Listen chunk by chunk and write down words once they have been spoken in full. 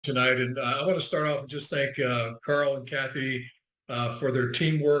tonight, and I want to start off and just thank Carl and Kathy for their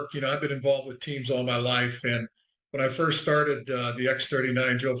teamwork. I've been involved with teams all my life, and when I first started the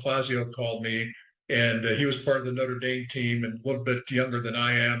X39, Joe Fazio called me, and he was part of the Notre Dame team and a little bit younger than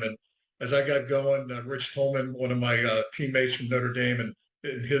I am. And as I got going, Rich Tolman, one of my teammates from Notre Dame,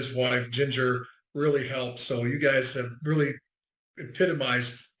 and his wife, Ginger, really helped. So you guys have really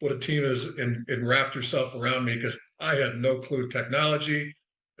epitomized what a team is and wrapped yourself around me because I had no clue technology,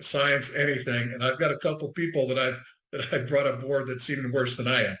 science, anything. And I've got a couple of people that I brought aboard that's even worse than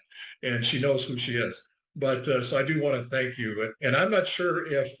I am, and she knows who she is. But so I do want to thank you. And I'm not sure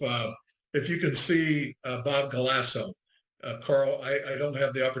if you can see Bob Galasso. Carl, I don't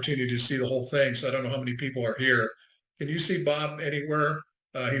have the opportunity to see the whole thing, so I don't know how many people are here. Can you see Bob anywhere?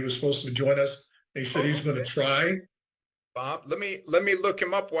 He was supposed to join us. He said he's going to try. Bob, let me look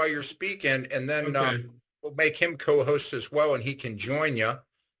him up while you're speaking, and then Okay. we'll make him co-host as well, and he can join you.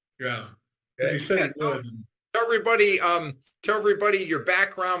 Yeah, he said he would. Tell everybody your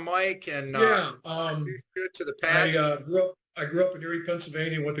background, Mike, and good to the patch. I grew up in Erie,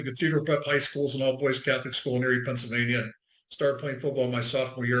 Pennsylvania. Went to Cathedral Prep High School, an all-boys Catholic school in Erie, Pennsylvania. And started playing football my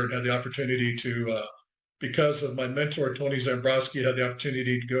sophomore year, and had the opportunity to, because of my mentor Tony Zambrowski, had the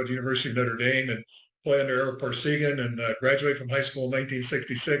opportunity to go to the University of Notre Dame and play under Eric Parsegan, and graduate from high school in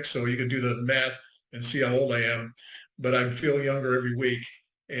 1966. So you can do the math and see how old I am. But I feel younger every week.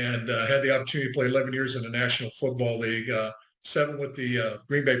 And had the opportunity to play 11 years in the National Football League, 7 with the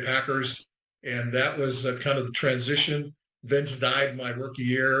Green Bay Packers. And that was kind of the transition. Vince died my rookie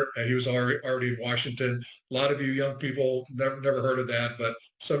year, and he was already in Washington. A lot of you young people never heard of that, but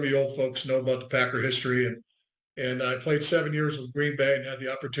some of you old folks know about the Packer history. And I played 7 years with Green Bay and had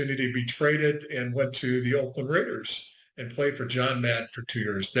the opportunity to be traded and went to the Oakland Raiders and played for John Madden for 2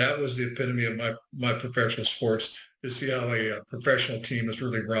 years. That was the epitome of my professional sports, to see how a professional team is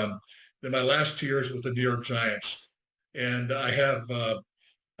really run. Then my last 2 years with the New York Giants. And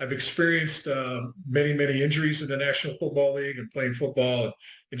I've experienced many injuries in the National Football League and playing football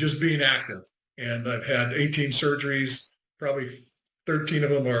and just being active. And I've had 18 surgeries, probably 13 of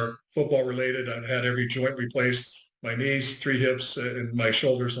them are football related. I've had every joint replaced, my knees, 3 hips, and my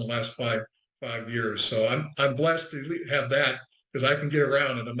shoulders in the last five years. So I'm blessed to have that because I can get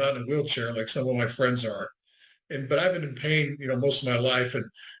around and I'm not in a wheelchair like some of my friends are. But I've been in pain, most of my life. And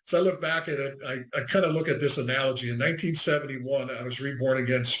so I look back at it, I kind of look at this analogy. In 1971, I was reborn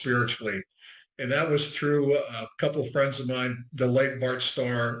again spiritually. And that was through a couple of friends of mine, the late Bart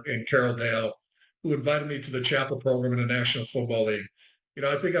Starr and Carol Dale, who invited me to the chapel program in the National Football League.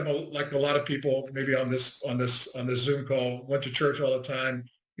 I think I'm like a lot of people, maybe on this Zoom call, went to church all the time.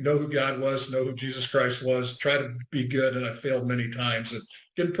 You know who God was, know who Jesus Christ was, try to be good, and I failed many times. And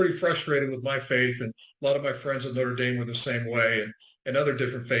getting pretty frustrated with my faith, and a lot of my friends at Notre Dame were the same way, and other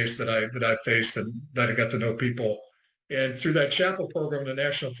different faiths that I faced and that I got to know people. And through that chapel program in the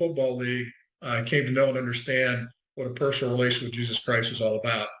National Football League, I came to know and understand what a personal relation with Jesus Christ was all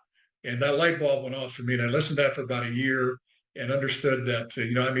about. And that light bulb went off for me, and I listened to that for about a year and understood that,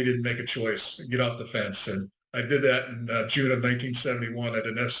 I needed to make a choice and get off the fence. And I did that in June of 1971 at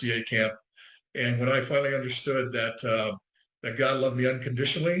an FCA camp. And when I finally understood that God loved me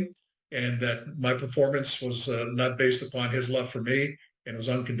unconditionally and that my performance was not based upon his love for me and was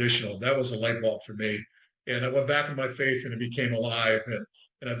unconditional, that was a light bulb for me. And I went back in my faith and it became alive.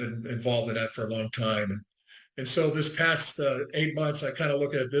 And I've been involved in that for a long time. And so this past 8 months, I kind of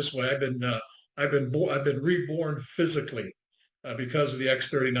look at it this way. I've been reborn physically because of the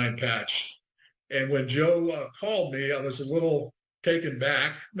X39 patch. And when Joe called me, I was a little taken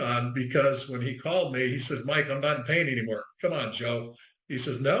back because when he called me, he says, "Mike, I'm not in pain anymore. Come on, Joe." He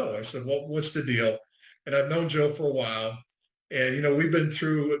says, "No." I said, "Well, what's the deal?" And I've known Joe for a while. And, we've been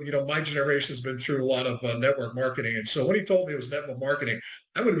through, my generation has been through a lot of network marketing. And so when he told me it was network marketing,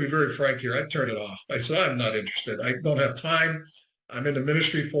 I'm going to be very frank here. I turned it off. I said, I'm not interested. I don't have time. I'm in the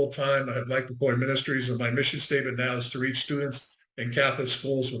ministry full time. I have McCoy Ministries, and my mission statement now is to reach students in Catholic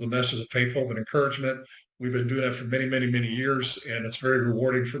schools with a message of faith, hope, and encouragement. We've been doing that for many years, and it's very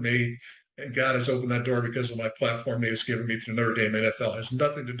rewarding for me. And God has opened that door because of my platform He has given me through Notre Dame NFL. It has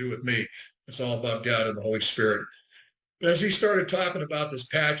nothing to do with me. It's all about God and the Holy Spirit. As he started talking about this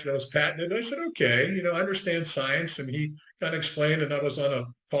patch that was patented, I said, okay, I understand science. And he kind of explained, and I was on a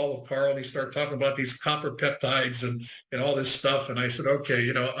call with Carl, and he started talking about these copper peptides and all this stuff. And I said,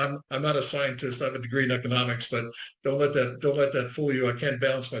 okay, I'm not a scientist. I have a degree in economics, but don't let that fool you. I can't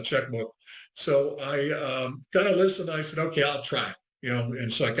balance my checkbook. So I kind of listened. I said, okay, I'll try,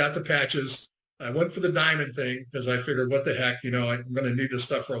 and so I got the patches. I went for the diamond thing because I figured, what the heck, I'm going to need this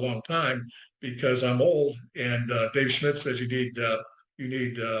stuff for a long time because I'm old. And Dave Schmidt says you need, you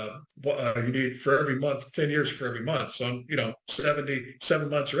need for every month, 10 years for every month. So I'm, 77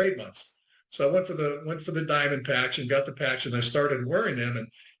 months or 8 months. So I went for the diamond patch and got the patch, and I started wearing them. And,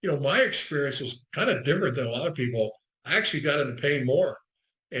 my experience was kind of different than a lot of people. I actually got into pain more.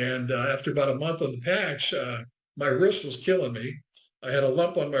 And after about a month on the patch, my wrist was killing me. I had a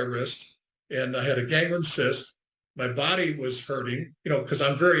lump on my wrist, and I had a ganglion cyst. My body was hurting, because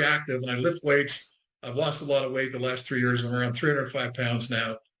I'm very active and I lift weights. I've lost a lot of weight the last 3 years. I'm around 305 pounds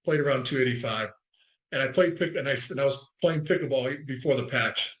now, played around 285. And I played and I was playing pickleball before the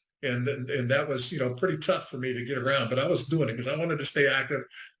patch. And that was, pretty tough for me to get around, but I was doing it because I wanted to stay active.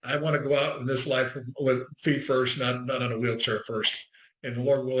 I want to go out in this life with feet first, not on a wheelchair first. And the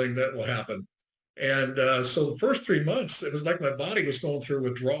Lord willing, that will happen. And so the first 3 months, it was like my body was going through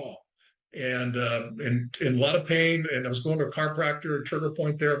withdrawal and in a lot of pain. And I was going to a chiropractor, a trigger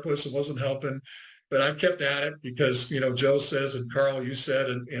point therapist. It wasn't helping. But I kept at it because, Joe says, and Carl, you said,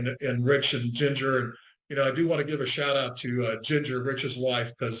 and Rich and Ginger. And, I do want to give a shout out to Ginger, Rich's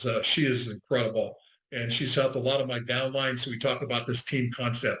wife, because she is incredible. And she's helped a lot of my downlines. So we talk about this team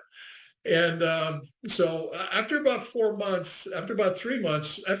concept. And so after about 4 months, after about 3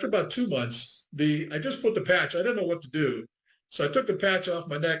 months, after about 2 months, I just put the patch. I didn't know what to do. So I took the patch off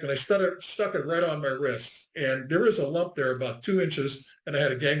my neck and I stuck it right on my wrist. And there was a lump there about 2 inches, and I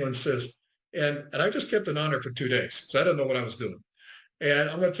had a ganglion cyst. And I just kept it on there for 2 days. So I didn't know what I was doing. And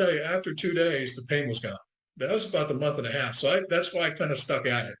I'm going to tell you, after 2 days, the pain was gone. That was about a month and a half. So that's why I kind of stuck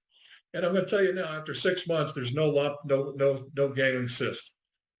at it. And I'm going to tell you now, after 6 months, there's no lump, no ganglion cyst.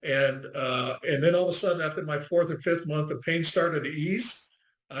 And then all of a sudden, after my 4th or 5th month, the pain started to ease.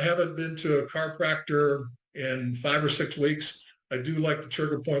 I haven't been to a chiropractor in 5 or 6 weeks. I do like the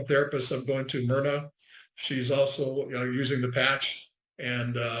trigger point therapist. I'm going to Myrna. She's also using the patch.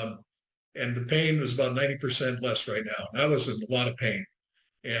 And the pain was about 90% less right now. I was in a lot of pain.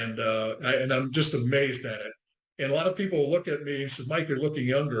 And I'm just amazed at it. And a lot of people look at me and say, Mike, you're looking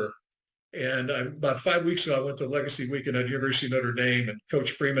younger. And about 5 weeks ago, I went to Legacy Weekend at University of Notre Dame, and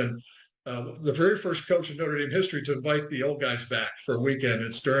Coach Freeman, the very first coach in Notre Dame history to invite the old guys back for a weekend.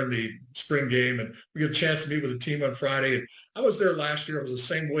 It's during the spring game, and we get a chance to meet with the team on Friday. And I was there last year. I was the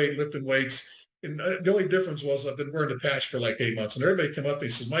same weight, lifting weights. And the only difference was I've been wearing the patch for like 8 months. And everybody came up and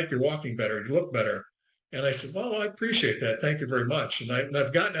he said, Mike, you're walking better. You look better. And I said, well, I appreciate that. Thank you very much. And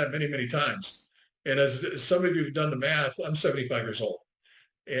I've gotten that many, many times. And as some of you have done the math, I'm 75 years old.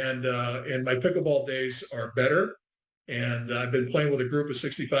 And my pickleball days are better. And I've been playing with a group of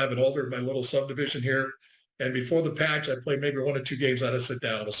 65 and older in my little subdivision here. And before the patch, I played maybe 1 or 2 games. I had to sit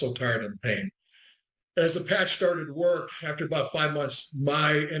down. I was so tired and in pain. As the patch started to work, after about 5 months,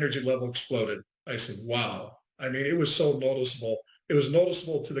 my energy level exploded. I said, wow. I mean, it was so noticeable. It was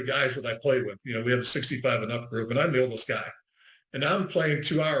noticeable to the guys that I played with. We have a 65 and up group, and I'm the oldest guy. And now I'm playing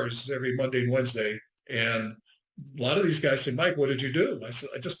 2 hours every Monday and Wednesday. And a lot of these guys say, Mike, what did you do? I said,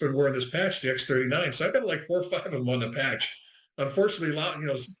 I just been wearing this patch, the X39. So I've got like 4 or 5 of them on the patch. Unfortunately,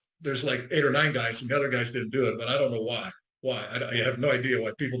 there's like 8 or 9 guys, and the other guys didn't do it, but I don't know why. I have no idea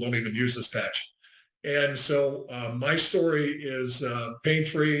why people don't even use this patch. And so my story is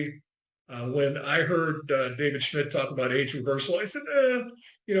pain-free. When I heard David Schmidt talk about age reversal, I said,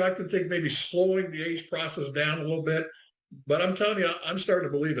 I can think maybe slowing the age process down a little bit. But I'm telling you, I'm starting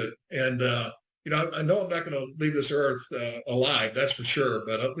to believe it. And, I know I'm not going to leave this earth alive, that's for sure.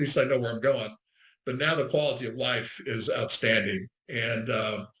 But at least I know where I'm going. But now the quality of life is outstanding. And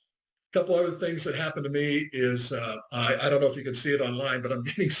a couple other things that happened to me is, I don't know if you can see it online, but I'm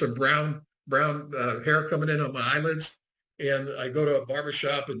getting some brown hair coming in on my eyelids. And I go to a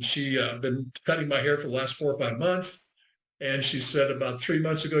barbershop, and she been cutting my hair for the last 4 or 5 months. And she said about 3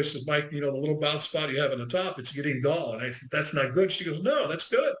 months ago, she said, Mike, the little bald spot you have on the top, it's getting dull. And I said, that's not good. She goes, no, that's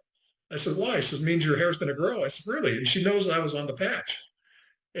good. I said, why? She says, it means your hair's going to grow. I said, really? And she knows I was on the patch.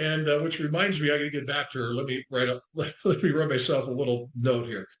 And which reminds me, I got to get back to her. Let me write myself a little note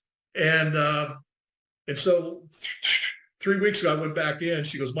here. And so 3 weeks ago, I went back in.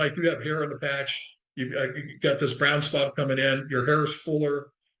 She goes, Mike, you have hair on the patch. You got this brown spot coming in. Your hair is fuller,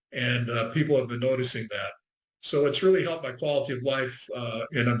 and people have been noticing that. So it's really helped my quality of life.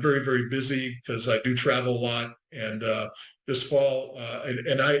 And I'm very, very busy because I do travel a lot. And this fall,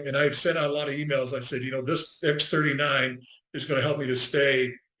 and I've sent out a lot of emails. I said, this X39 is going to help me to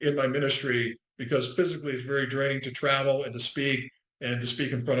stay in my ministry, because physically it's very draining to travel and to speak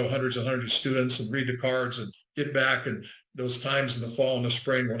in front of hundreds and hundreds of students and read the cards and get back. And those times in the fall and the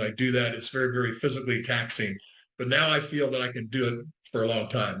spring when I do that, it's very, very physically taxing. But now I feel that I can do it for a long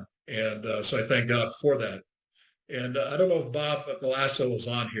time. And so I thank God for that. And I don't know if Bob Galasso is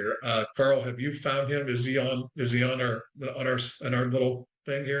on here. Carl, have you found him? Is he on our little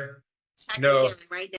thing here? No. Right